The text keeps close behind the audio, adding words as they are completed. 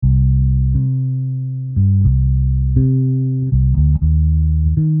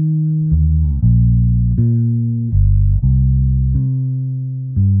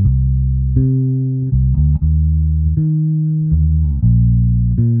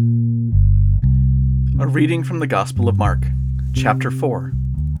A reading from the Gospel of Mark, chapter 4.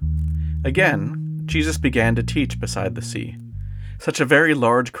 Again, Jesus began to teach beside the sea. Such a very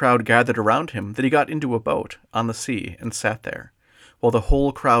large crowd gathered around him that he got into a boat on the sea and sat there, while the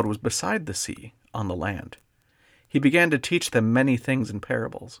whole crowd was beside the sea on the land. He began to teach them many things in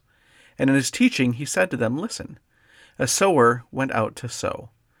parables. And in his teaching he said to them, "Listen, a sower went out to sow.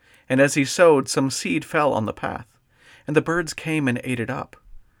 And as he sowed, some seed fell on the path, and the birds came and ate it up.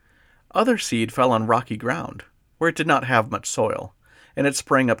 Other seed fell on rocky ground, where it did not have much soil, and it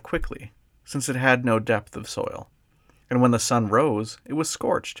sprang up quickly, since it had no depth of soil. And when the sun rose, it was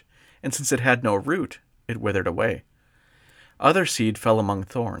scorched, and since it had no root, it withered away. Other seed fell among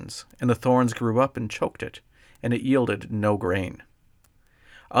thorns, and the thorns grew up and choked it, and it yielded no grain.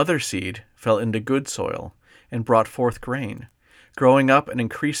 Other seed fell into good soil, and brought forth grain, growing up and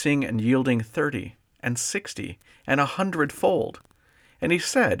increasing and yielding 30, and 60, and 100-fold. And he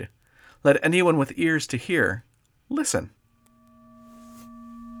said, 'Let anyone with ears to hear, listen.'"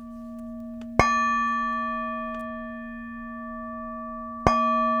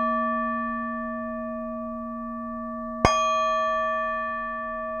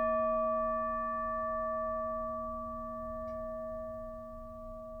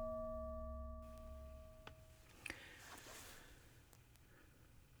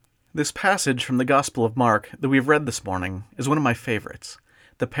 This passage from the Gospel of Mark that we've read this morning is one of my favorites,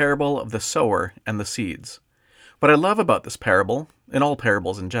 the parable of the sower and the seeds. What I love about this parable, and all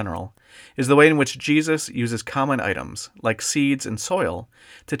parables in general, is the way in which Jesus uses common items, like seeds and soil,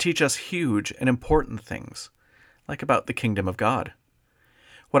 to teach us huge and important things, like about the kingdom of God.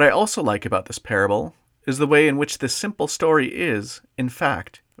 What I also like about this parable is the way in which this simple story is, in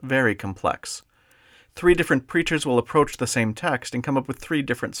fact, very complex. 3 different preachers will approach the same text and come up with 3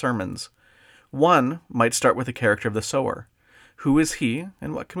 different sermons. One might start with the character of the sower. Who is he,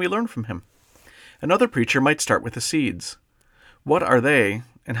 and what can we learn from him? Another preacher might start with the seeds. What are they,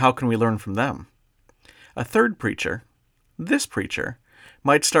 and how can we learn from them? A third preacher, this preacher,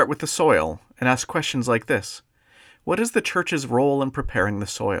 might start with the soil and ask questions like this: what is the church's role in preparing the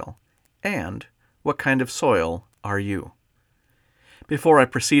soil? And what kind of soil are you? Before I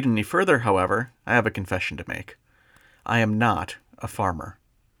proceed any further, however, I have a confession to make. I am not a farmer.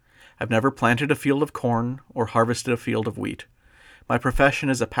 I've never planted a field of corn or harvested a field of wheat. My profession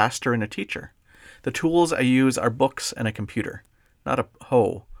is a pastor and a teacher. The tools I use are books and a computer, not a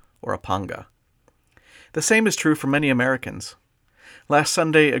hoe or a panga. The same is true for many Americans. Last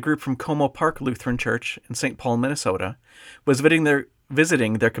Sunday, a group from Como Park Lutheran Church in St. Paul, Minnesota, was visiting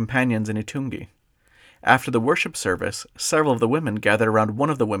their companions in Itungi. After the worship service, several of the women gathered around one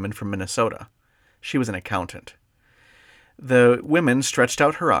of the women from Minnesota. She was an accountant. The women stretched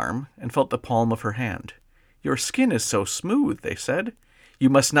out her arm and felt the palm of her hand. "Your skin is so smooth," they said. "You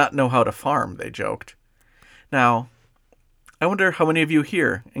must not know how to farm," they joked. Now, I wonder how many of you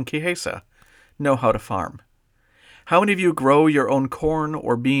here in Kihesa know how to farm. How many of you grow your own corn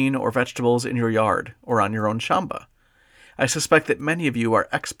or bean or vegetables in your yard or on your own shamba? I suspect that many of you are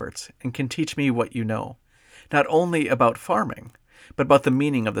experts and can teach me what you know, not only about farming, but about the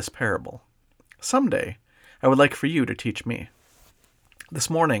meaning of this parable. Someday, I would like for you to teach me. This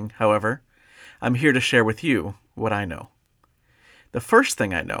morning, however, I'm here to share with you what I know. The first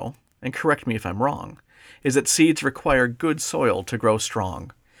thing I know, and correct me if I'm wrong, is that seeds require good soil to grow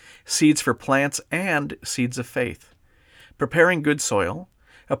strong. Seeds for plants and seeds of faith. Preparing good soil,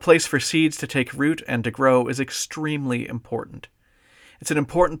 a place for seeds to take root and to grow, is extremely important. It's an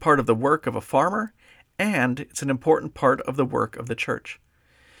important part of the work of a farmer, and it's an important part of the work of the church.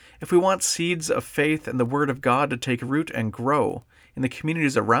 If we want seeds of faith and the Word of God to take root and grow in the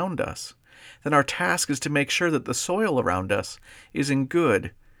communities around us, then our task is to make sure that the soil around us is in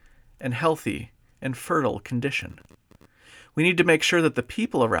good and healthy and fertile condition. We need to make sure that the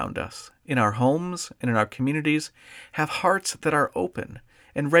people around us, in our homes and in our communities, have hearts that are open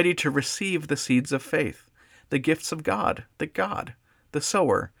and ready to receive the seeds of faith, the gifts of God, that God, the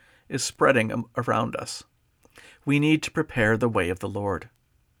sower, is spreading around us. We need to prepare the way of the Lord.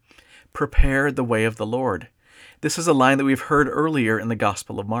 Prepare the way of the Lord. This is a line that we've heard earlier in the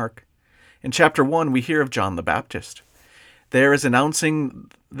Gospel of Mark. In chapter 1, we hear of John the Baptist. He is announcing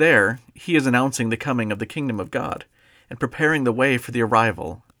the coming of the kingdom of God and preparing the way for the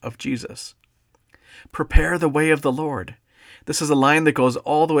arrival of Jesus. Prepare the way of the Lord. This is a line that goes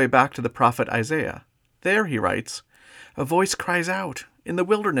all the way back to the prophet Isaiah. There he writes, "A voice cries out, 'In the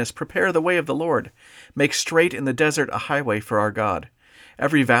wilderness, prepare the way of the Lord. Make straight in the desert a highway for our God.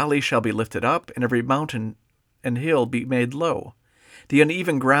 Every valley shall be lifted up, and every mountain and hill be made low. The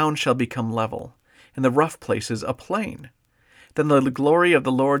uneven ground shall become level, and the rough places a plain. Then the glory of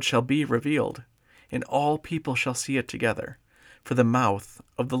the Lord shall be revealed, and all people shall see it together, for the mouth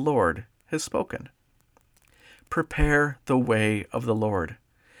of the Lord has spoken. Prepare the way of the Lord.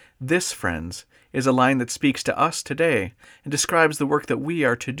 This, friends, is a line that speaks to us today and describes the work that we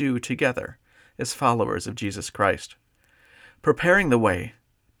are to do together as followers of Jesus Christ. Preparing the way,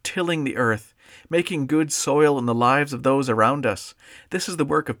 tilling the earth, making good soil in the lives of those around us. This is the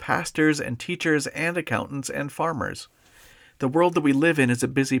work of pastors and teachers and accountants and farmers. The world that we live in is a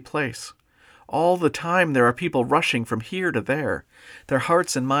busy place. All the time there are people rushing from here to there. Their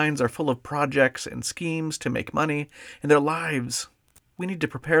hearts and minds are full of projects and schemes to make money, and their lives. We need to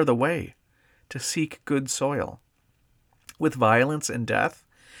prepare the way to seek good soil. With violence and death,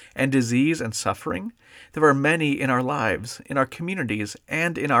 and disease and suffering, there are many in our lives, in our communities,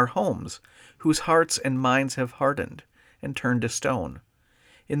 and in our homes, whose hearts and minds have hardened and turned to stone.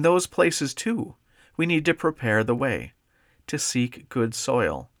 In those places, too, we need to prepare the way to seek good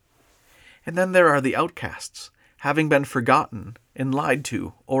soil. And then there are the outcasts. Having been forgotten and lied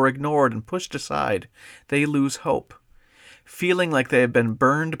to or ignored and pushed aside, they lose hope. Feeling like they have been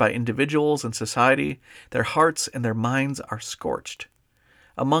burned by individuals and society, their hearts and their minds are scorched.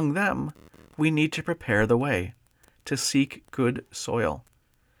 Among them, we need to prepare the way to seek good soil.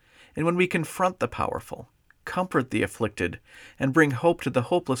 And when we confront the powerful, comfort the afflicted, and bring hope to the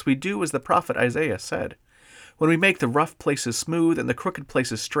hopeless, we do as the prophet Isaiah said. When we make the rough places smooth and the crooked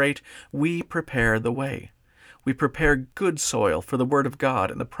places straight, we prepare the way. We prepare good soil for the Word of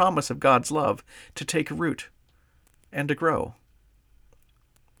God and the promise of God's love to take root and to grow.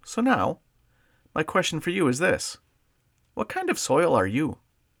 So now, my question for you is this. What kind of soil are you?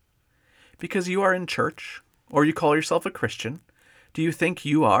 Because you are in church, or you call yourself a Christian, do you think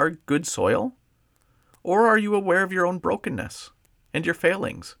you are good soil? Or are you aware of your own brokenness and your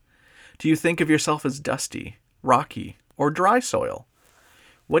failings? Do you think of yourself as dusty, rocky, or dry soil?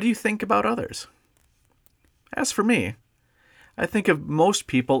 What do you think about others? As for me, I think of most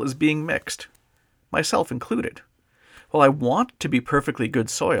people as being mixed, myself included. While I want to be perfectly good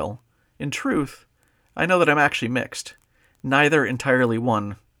soil, in truth, I know that I'm actually mixed, neither entirely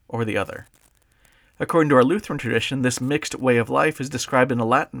one or the other. According to our Lutheran tradition, this mixed way of life is described in a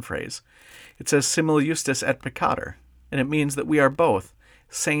Latin phrase. It says simul justus et peccator, and it means that we are both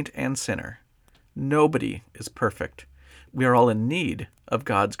saint and sinner. Nobody is perfect. We are all in need of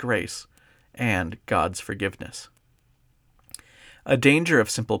God's grace and God's forgiveness. A danger of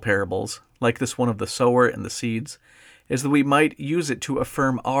simple parables, like this one of the sower and the seeds, is that we might use it to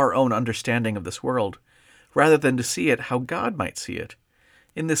affirm our own understanding of this world, rather than to see it how God might see it.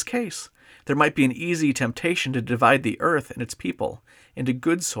 In this case, there might be an easy temptation to divide the earth and its people into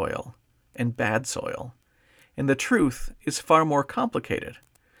good soil and bad soil. And the truth is far more complicated.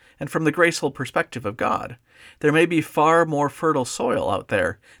 And from the graceful perspective of God, there may be far more fertile soil out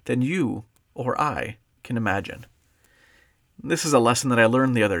there than you or I can imagine. This is a lesson that I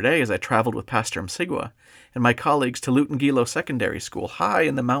learned the other day as I traveled with Pastor Msigwa and my colleagues to Lutengilo Secondary School, high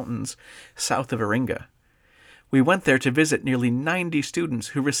in the mountains south of Iringa. We went there to visit nearly 90 students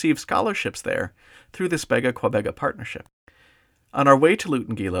who received scholarships there through this Bega Kwabega partnership. On our way to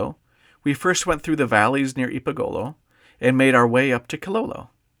Lutengilo, we first went through the valleys near Ipagolo and made our way up to Kilolo.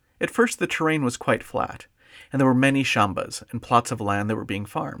 At first the terrain was quite flat, and there were many shambas and plots of land that were being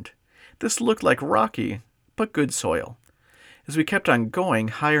farmed. This looked like rocky, but good soil. As we kept on going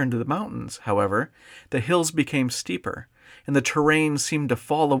higher into the mountains, however, the hills became steeper, and the terrain seemed to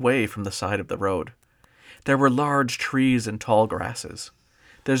fall away from the side of the road. There were large trees and tall grasses.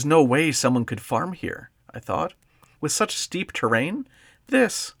 There's no way someone could farm here, I thought. With such steep terrain,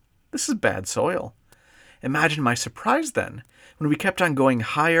 this is bad soil. Imagine my surprise then, when we kept on going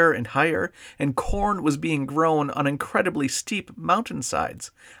higher and higher, and corn was being grown on incredibly steep mountainsides.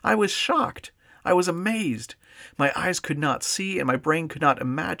 I was shocked. I was amazed. My eyes could not see, and my brain could not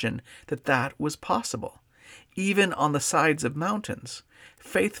imagine that that was possible. Even on the sides of mountains,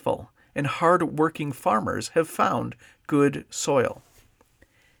 faithful and hard-working farmers have found good soil.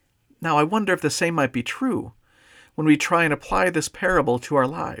 Now, I wonder if the same might be true when we try and apply this parable to our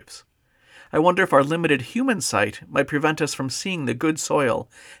lives. I wonder if our limited human sight might prevent us from seeing the good soil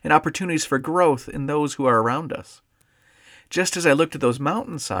and opportunities for growth in those who are around us. Just as I looked at those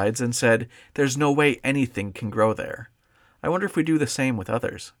mountainsides and said, there's no way anything can grow there, I wonder if we do the same with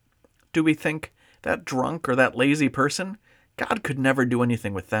others. Do we think, that drunk or that lazy person, God could never do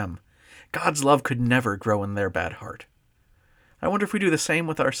anything with them? God's love could never grow in their bad heart. I wonder if we do the same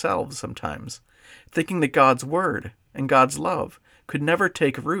with ourselves sometimes, thinking that God's word and God's love could never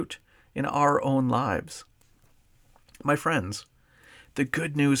take root in our own lives. My friends, the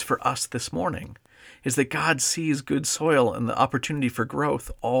good news for us this morning is that God sees good soil and the opportunity for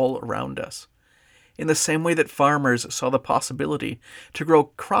growth all around us. In the same way that farmers saw the possibility to grow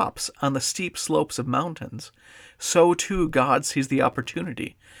crops on the steep slopes of mountains, so too God sees the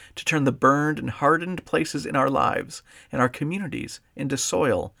opportunity to turn the burned and hardened places in our lives and our communities into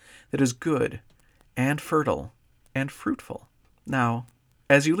soil that is good and fertile and fruitful. Now,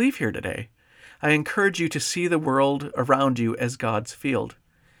 as you leave here today, I encourage you to see the world around you as God's field.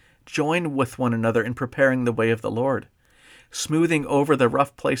 Join with one another in preparing the way of the Lord, smoothing over the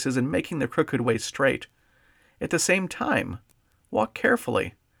rough places and making the crooked way straight. At the same time, walk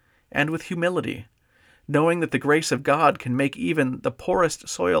carefully and with humility, knowing that the grace of God can make even the poorest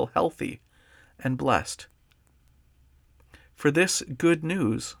soil healthy and blessed. For this good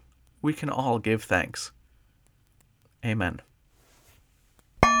news, we can all give thanks. Amen.